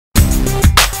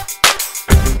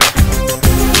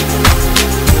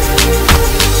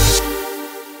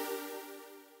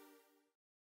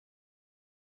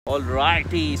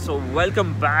Alrighty, so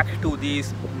welcome back to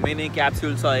these mini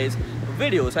capsule size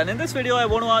videos, and in this video I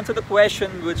want to answer the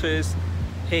question which is,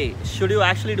 hey, should you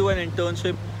actually do an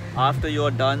internship after you're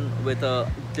done with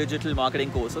a digital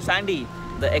marketing course? So Sandy,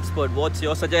 the expert, what's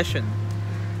your suggestion?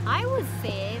 I would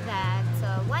say that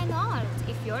why not?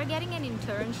 If you're getting an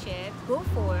internship, go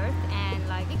forth and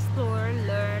explore,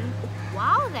 learn,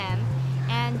 wow them,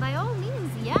 and by all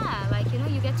means,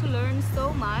 you get to learn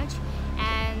so much.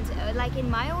 And like in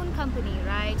my own company,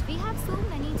 right, we have so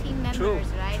many team members,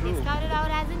 right? True. They started out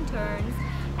as interns,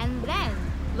 and then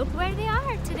look where they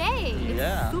are today.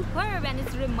 It's superb and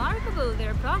it's remarkable,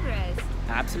 their progress.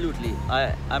 Absolutely.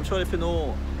 I'm sure if you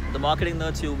know the Marketing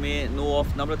Nerds, you may know of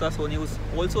Namrata Soni, who's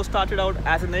also started out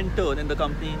as an intern in the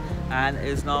company and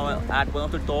is now at one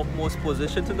of the topmost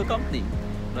positions in the company,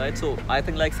 right? So I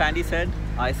think, like Sandy said,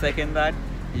 I second that.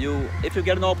 If you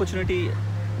get an opportunity,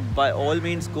 by all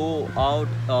means go out,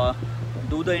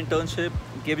 do the internship,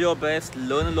 give your best,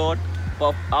 learn a lot,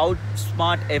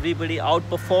 outsmart everybody,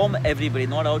 outperform everybody,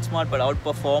 not outsmart but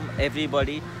outperform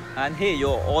everybody, and hey,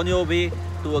 you're on your way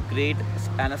to a great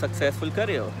and a successful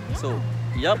career. So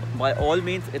yep, by all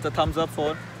means, it's a thumbs up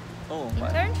for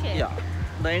internship.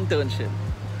 The internship.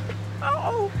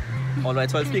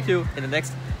 Alright, so I'll speak to you in the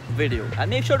next video, and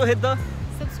make sure to hit the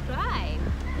subscribe.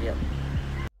 Yep.